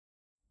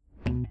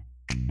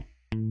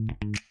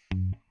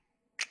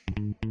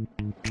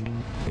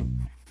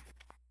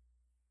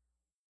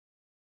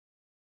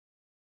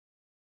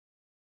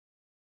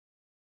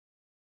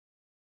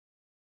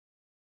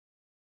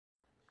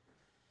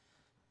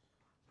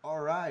All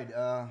right,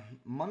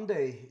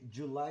 Monday,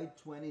 July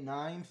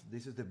 29th.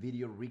 This is the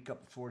video recap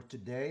for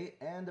today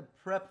and the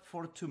prep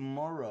for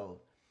tomorrow.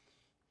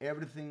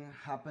 Everything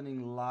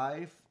happening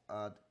live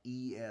at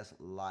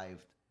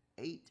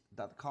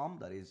eslive8.com.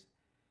 That is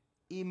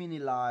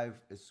Emini Live,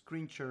 a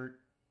Screenshare,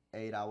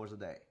 8 hours a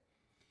day.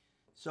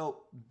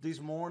 So this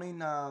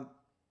morning,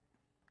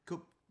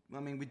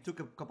 we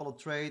took a couple of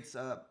trades.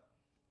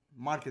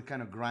 Market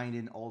kind of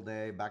grinding all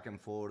day, back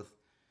and forth.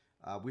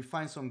 We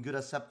find some good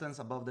acceptance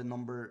above the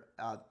number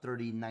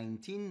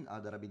 3019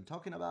 that I've been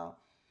talking about.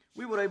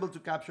 We were able to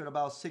capture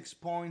about 6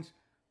 points,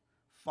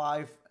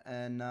 5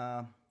 and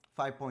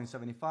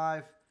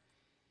 5.75.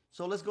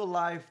 So let's go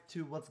live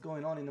to what's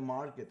going on in the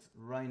markets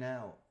right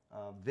now.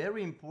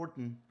 Very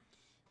important.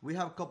 We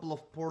have a couple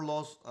of poor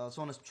loss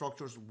zone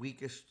structures,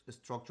 weakest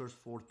structures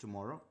for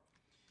tomorrow.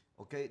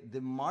 Okay,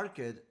 the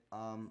market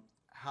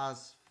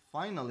has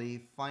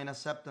finally find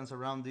acceptance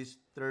around this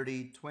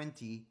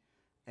 3020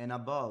 and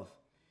above.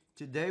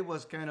 Today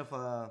was kind of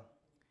a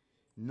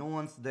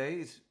nuanced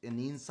day. It's an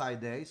inside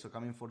day, so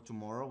coming for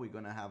tomorrow, we're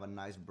gonna have a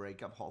nice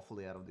breakup,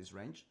 hopefully out of this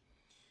range.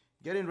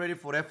 Getting ready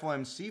for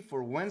FOMC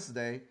for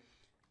Wednesday,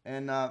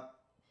 and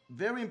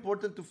very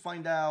important to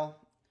find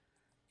out,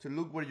 to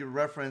look where your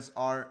reference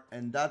are,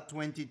 and that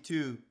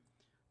 22,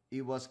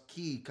 it was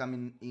key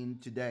coming in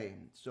today.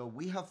 So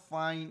we have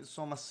find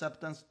some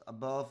acceptance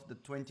above the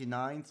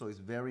 29, so it's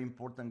very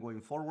important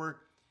going forward.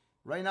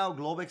 Right now,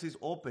 Globex is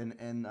open,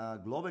 and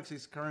Globex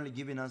is currently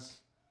giving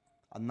us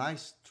a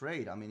nice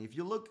trade. I mean, if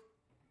you look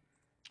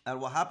at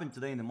what happened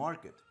today in the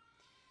market,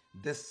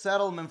 the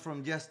settlement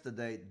from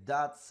yesterday,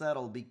 that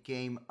settle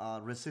became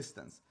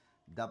resistance.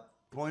 The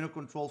point of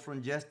control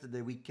from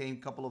yesterday, we came a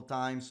couple of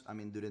times, I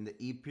mean, during the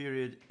E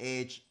period,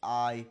 H,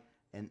 I,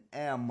 and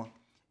M,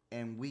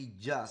 and we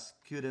just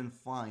couldn't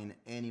find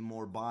any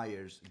more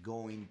buyers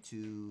going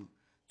to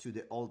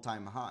the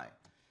all-time high.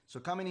 So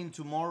coming in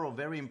tomorrow,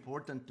 very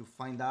important to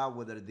find out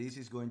whether this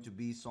is going to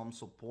be some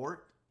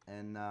support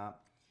and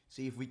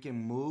see if we can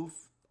move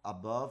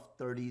above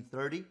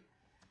 30.30.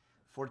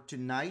 For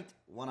tonight,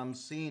 what I'm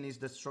seeing is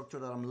the structure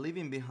that I'm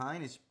leaving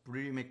behind is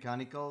pretty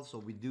mechanical, so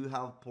we do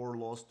have poor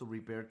loss to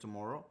repair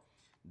tomorrow.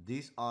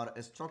 These are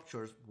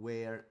structures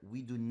where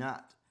we do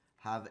not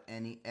have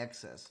any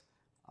excess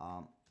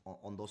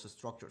on those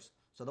structures.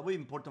 So that will be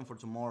important for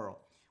tomorrow.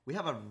 We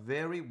have a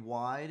very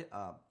wide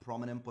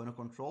prominent point of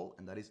control,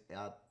 and that is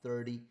at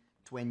 30,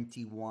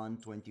 21,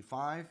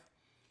 25.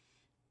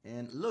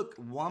 And look,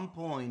 1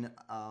 point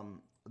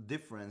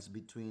difference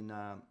between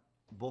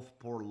both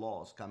poor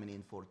loss coming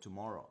in for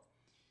tomorrow.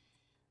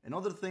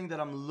 Another thing that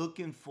I'm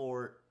looking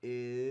for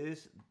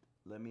is,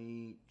 let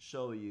me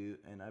show you,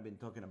 and I've been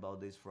talking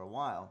about this for a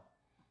while,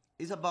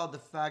 is about the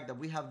fact that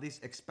we have this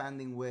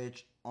expanding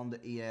wedge on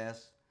the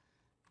ES,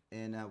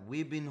 and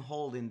we've been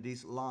holding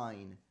this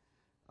line,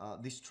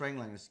 this trend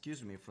line,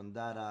 excuse me, from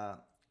that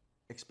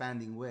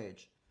expanding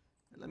wedge.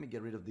 Let me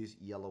get rid of this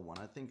yellow one.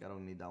 I think I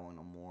don't need that one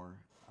no more.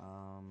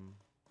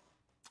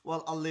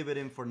 Well, I'll leave it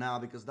in for now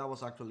because that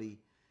was actually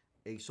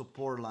a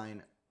support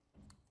line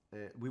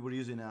we were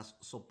using as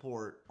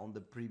support on the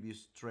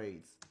previous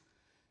trades.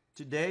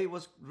 Today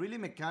was really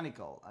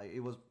mechanical.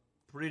 It was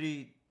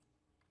pretty,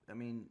 I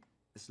mean,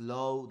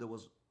 slow. There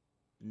was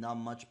not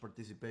much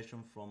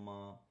participation from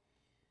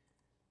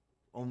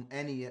on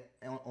any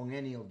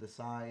of the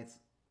sides.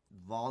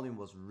 Volume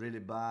was really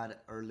bad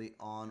early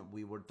on.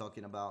 We were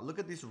talking about, look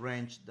at this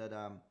range that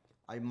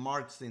I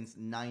marked since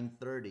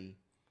 9:30,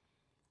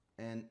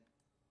 and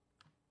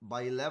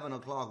by 11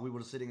 o'clock we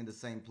were sitting in the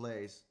same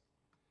place.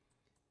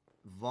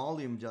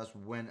 Volume just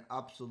went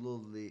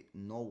absolutely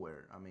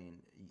nowhere. I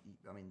mean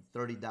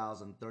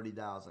 30,000,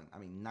 I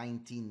mean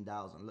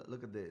 19,000.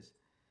 Look at this.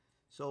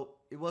 So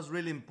it was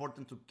really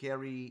important to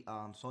carry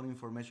some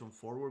information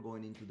forward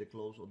going into the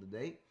close of the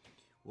day.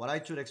 What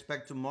I should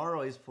expect tomorrow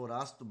is for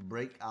us to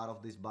break out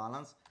of this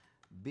balance.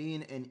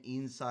 Being an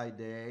inside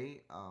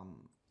day,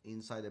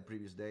 inside the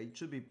previous day, it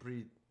should be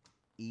pretty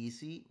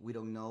easy. We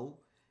don't know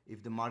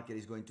if the market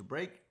is going to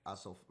break.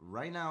 As of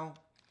right now,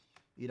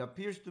 it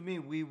appears to me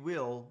we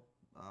will,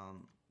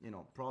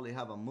 probably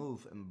have a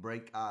move and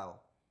break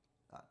out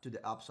to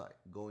the upside,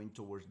 going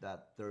towards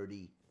that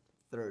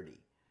 30.30.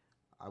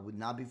 I would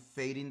not be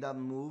fading that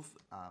move,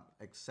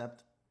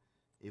 except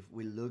if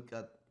we look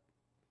at,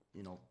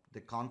 the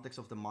context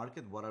of the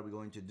market. What are we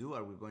going to do?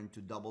 Are we going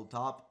to double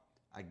top?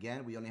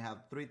 Again, we only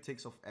have 3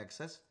 ticks of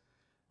excess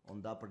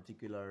on that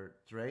particular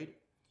trade.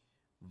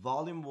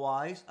 Volume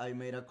wise, I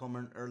made a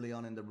comment early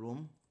on in the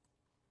room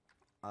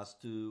as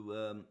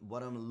to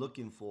what I'm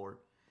looking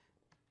for.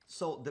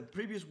 So the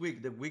previous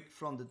week, the week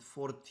from the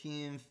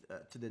 14th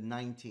to the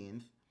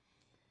 19th,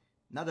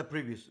 not the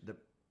previous, the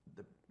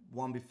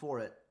one before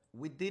it,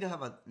 we did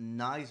have a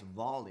nice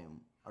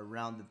volume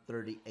around the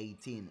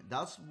 3018.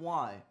 That's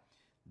why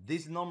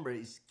this number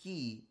is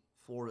key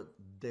for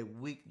the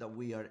week that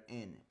we are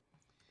in.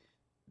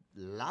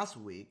 Last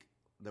week,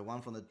 the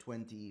one from the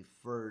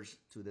 21st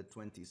to the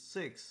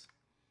 26th,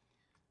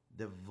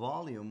 the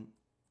volume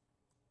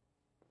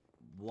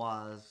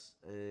was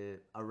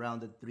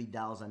around the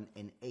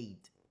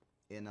 3008,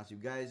 and as you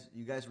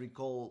guys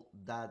recall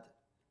that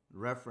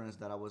reference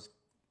that I was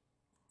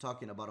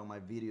talking about on my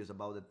videos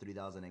about the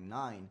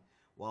 3009.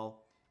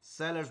 Well,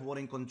 sellers were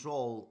in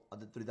control at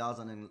the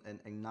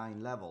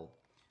 3009 level.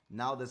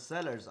 Now the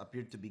sellers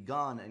appear to be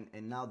gone,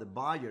 and now the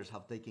buyers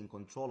have taken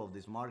control of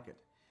this market.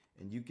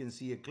 And you can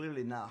see it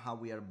clearly now how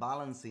we are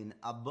balancing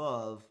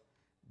above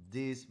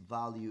this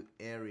value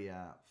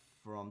area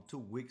from 2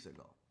 weeks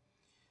ago.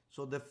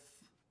 So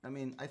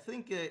I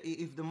think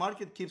if the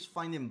market keeps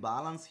finding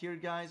balance here,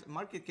 guys,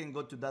 market can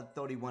go to that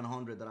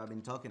 3100 that I've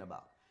been talking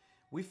about.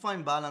 We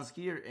find balance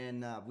here,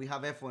 and we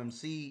have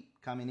FOMC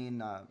coming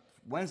in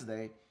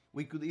Wednesday.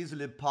 We could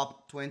easily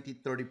pop 20,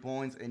 30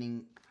 points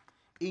and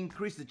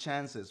increase the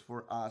chances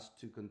for us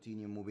to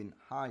continue moving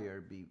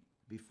higher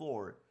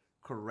before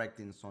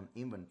correcting some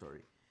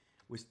inventory.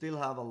 We still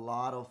have a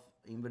lot of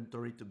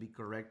inventory to be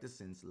corrected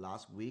since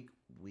last week.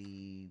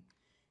 We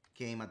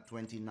came at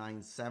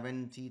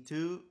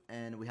 29.72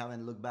 and we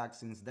haven't looked back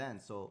since then.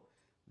 So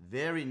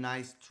very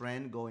nice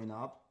trend going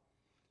up.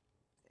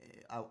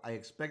 I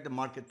expect the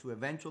market to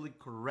eventually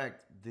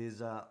correct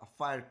this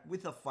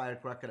with a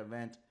firecracker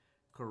event,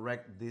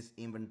 correct this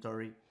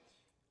inventory.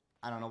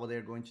 I don't know what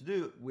they're going to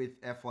do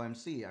with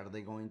FOMC. Are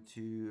they going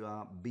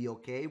to be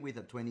okay with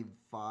a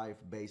 25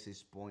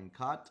 basis point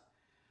cut?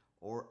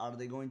 Or are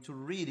they going to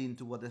read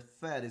into what the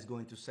Fed is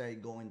going to say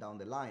going down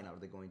the line? Are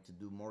they going to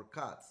do more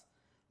cuts?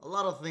 A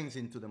lot of things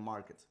into the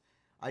markets.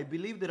 I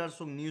believe there are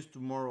some news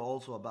tomorrow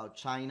also about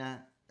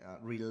China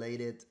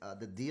related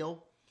the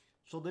deal.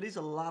 So there is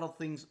a lot of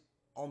things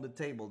on the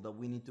table that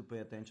we need to pay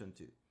attention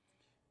to.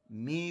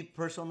 Me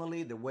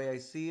personally, the way I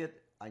see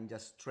it, I'm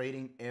just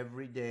trading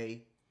every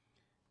day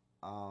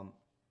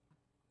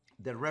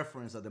the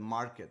reference that the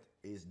market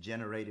is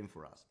generating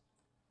for us.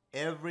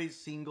 Every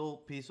single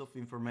piece of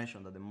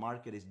information that the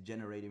market is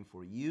generating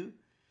for you,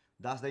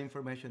 that's the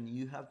information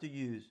you have to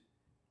use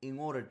in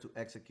order to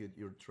execute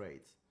your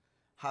trades.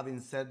 Having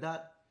said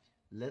that,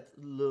 let's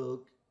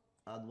look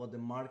at what the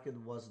market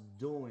was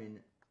doing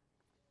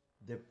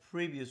the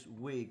previous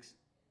weeks,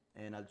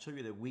 and I'll show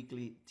you the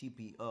weekly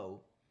TPO.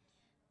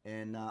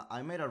 And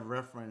I made a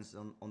reference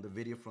on the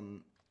video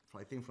from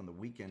I think from the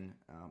weekend,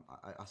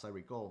 as I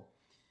recall.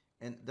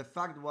 And the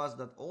fact was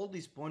that all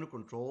these point of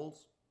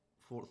controls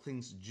for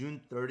things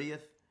June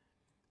 30th,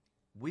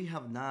 we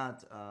have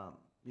not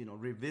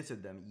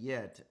revisited them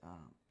yet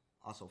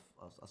as of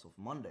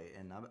Monday.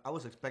 And I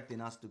was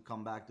expecting us to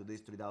come back to this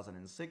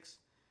 3006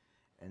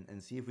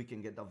 and see if we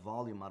can get the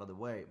volume out of the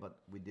way, but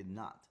we did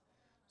not.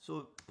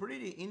 So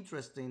pretty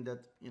interesting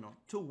that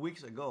 2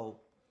 weeks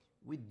ago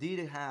we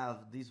did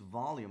have this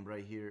volume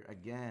right here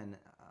again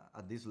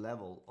at this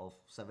level of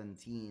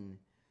 17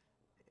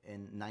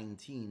 and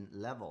 19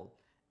 level,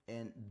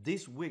 and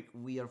this week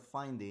we are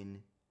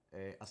finding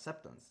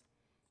acceptance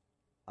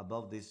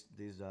above this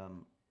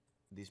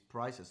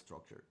price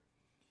structure.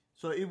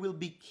 So it will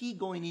be key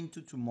going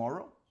into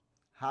tomorrow,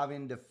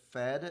 having the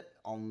Fed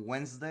on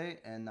Wednesday,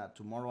 and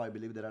tomorrow I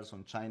believe there are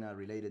some China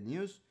related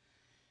news,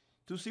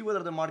 to see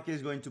whether the market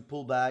is going to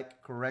pull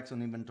back, correct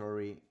some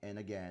inventory, and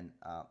again,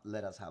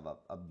 let us have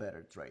a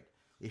better trade.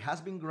 It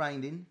has been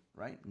grinding,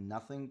 right?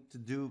 Nothing to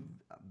do,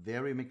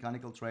 very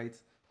mechanical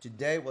trades.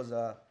 Today was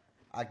a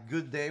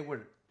good day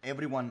where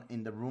everyone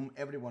in the room,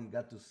 everyone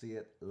got to see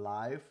it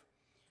live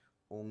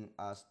on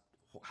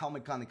how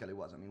mechanical it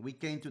was. I mean, we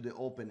came to the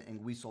open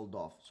and we sold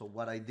off. So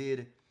what I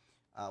did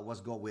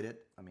was go with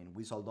it. I mean,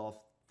 we sold off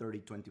 30,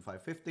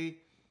 25, 50,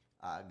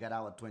 got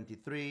out at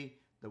 23.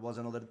 There was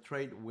another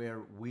trade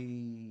where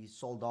we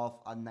sold off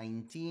at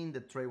 19.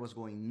 The trade was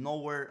going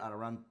nowhere at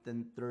around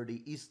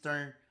 10:30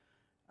 Eastern.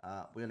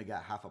 We only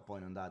got half a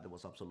point on that. There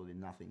was absolutely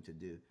nothing to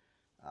do.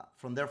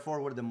 From there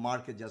forward, the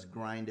market just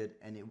grinded,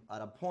 and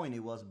at a point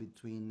it was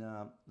between,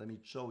 let me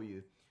show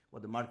you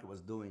what the market was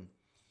doing.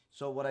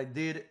 So what I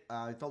did,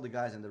 I told the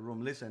guys in the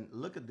room, listen,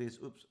 look at this,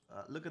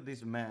 look at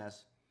this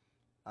mess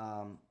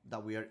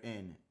that we are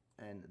in.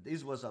 And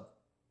this was a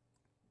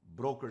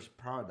broker's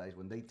paradise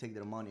when they take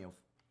their money of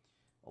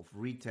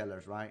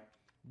retailers, right?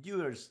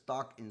 You are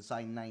stuck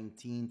inside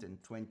 19th and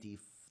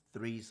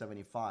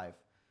 23.75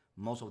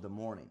 most of the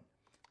morning.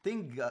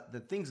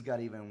 The things got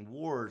even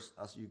worse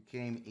as you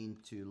came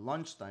into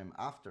lunchtime,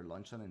 after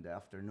lunch and in the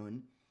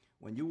afternoon,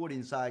 when you were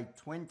inside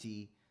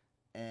 20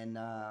 and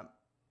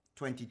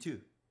 22,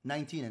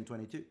 19 and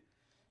 22.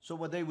 So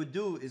what they would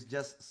do is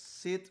just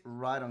sit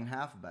right on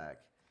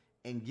halfback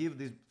and give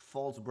these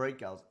false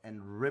breakouts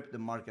and rip the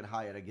market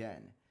higher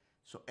again.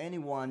 So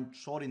anyone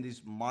shorting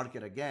this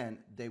market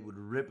again, they would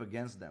rip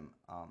against them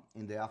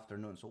in the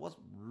afternoon. So it was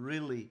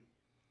really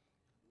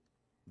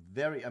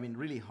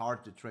really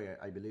hard to trade,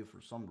 I believe,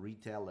 for some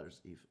retailers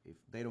if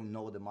they don't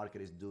know what the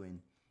market is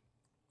doing.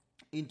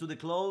 Into the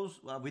close,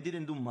 we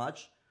didn't do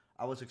much.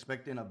 I was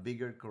expecting a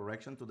bigger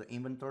correction to the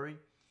inventory.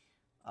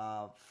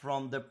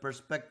 From the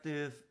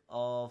perspective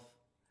of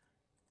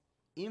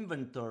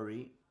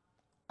inventory,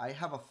 I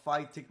have a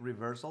 5-tick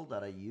reversal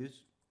that I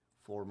use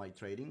for my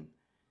trading.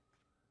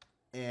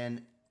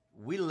 And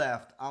we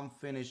left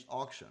unfinished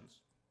auctions.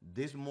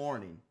 this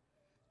morning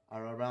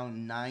are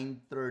around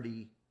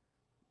 9:30,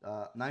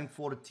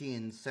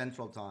 9:14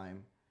 Central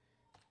Time,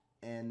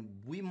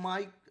 and we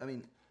might, I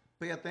mean,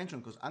 pay attention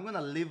because I'm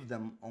gonna leave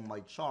them on my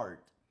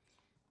chart.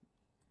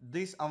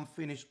 These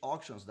unfinished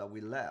auctions that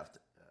we left,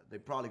 they're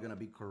probably gonna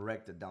be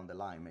corrected down the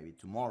line, maybe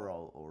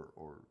tomorrow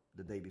or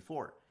the day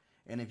before.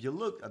 And if you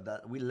look at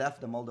that, we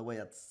left them all the way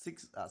at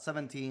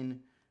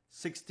 17,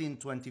 16,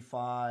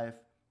 25,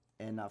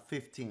 and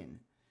 15.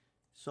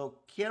 So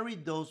carry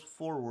those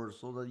forward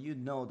so that you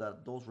know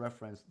that those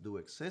references do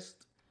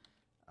exist.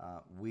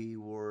 We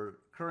were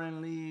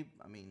currently,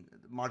 I mean,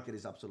 the market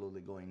is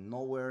absolutely going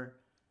nowhere.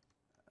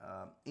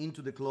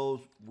 Into the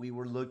close, we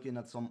were looking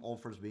at some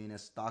offers being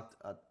stocked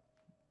at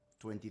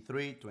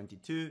 23,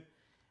 22.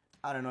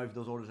 I don't know if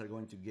those orders are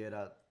going to get,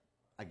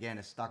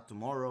 again, stuck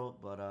tomorrow,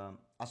 but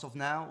as of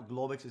now,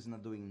 Globex is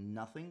not doing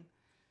nothing.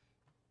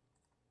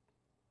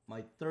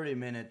 My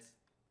 30-minute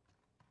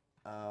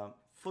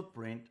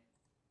footprint,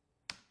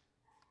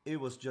 it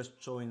was just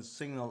showing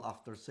signal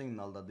after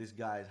signal that these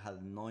guys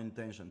had no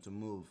intention to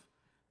move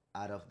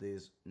out of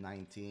this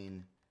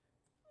 19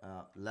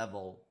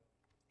 level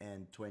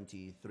and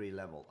 23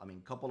 level. I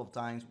mean, a couple of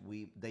times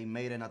they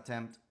made an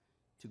attempt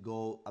to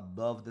go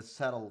above the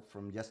settle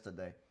from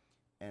yesterday,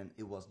 and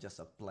it was just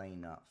a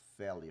plain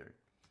failure.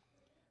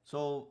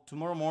 So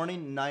tomorrow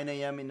morning, 9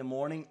 a.m. in the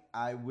morning,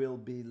 I will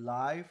be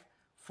live.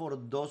 For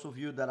those of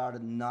you that are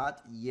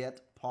not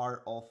yet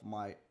part of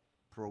my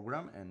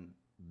program and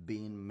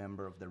being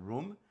member of the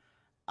room,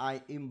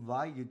 I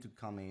invite you to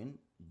come in,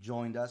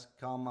 join us,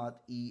 come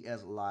at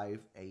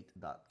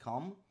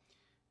eslive8.com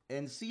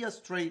and see us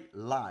trade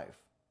live.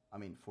 I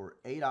mean, for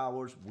 8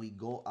 hours, we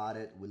go at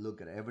it, we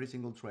look at every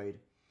single trade,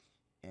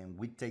 and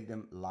we take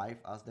them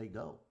live as they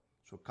go.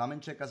 So come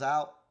and check us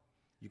out.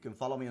 You can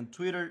follow me on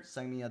Twitter,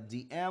 send me a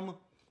DM,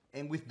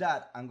 and with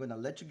that, I'm gonna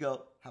let you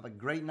go. Have a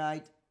great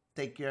night,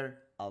 take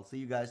care, I'll see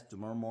you guys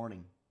tomorrow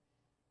morning.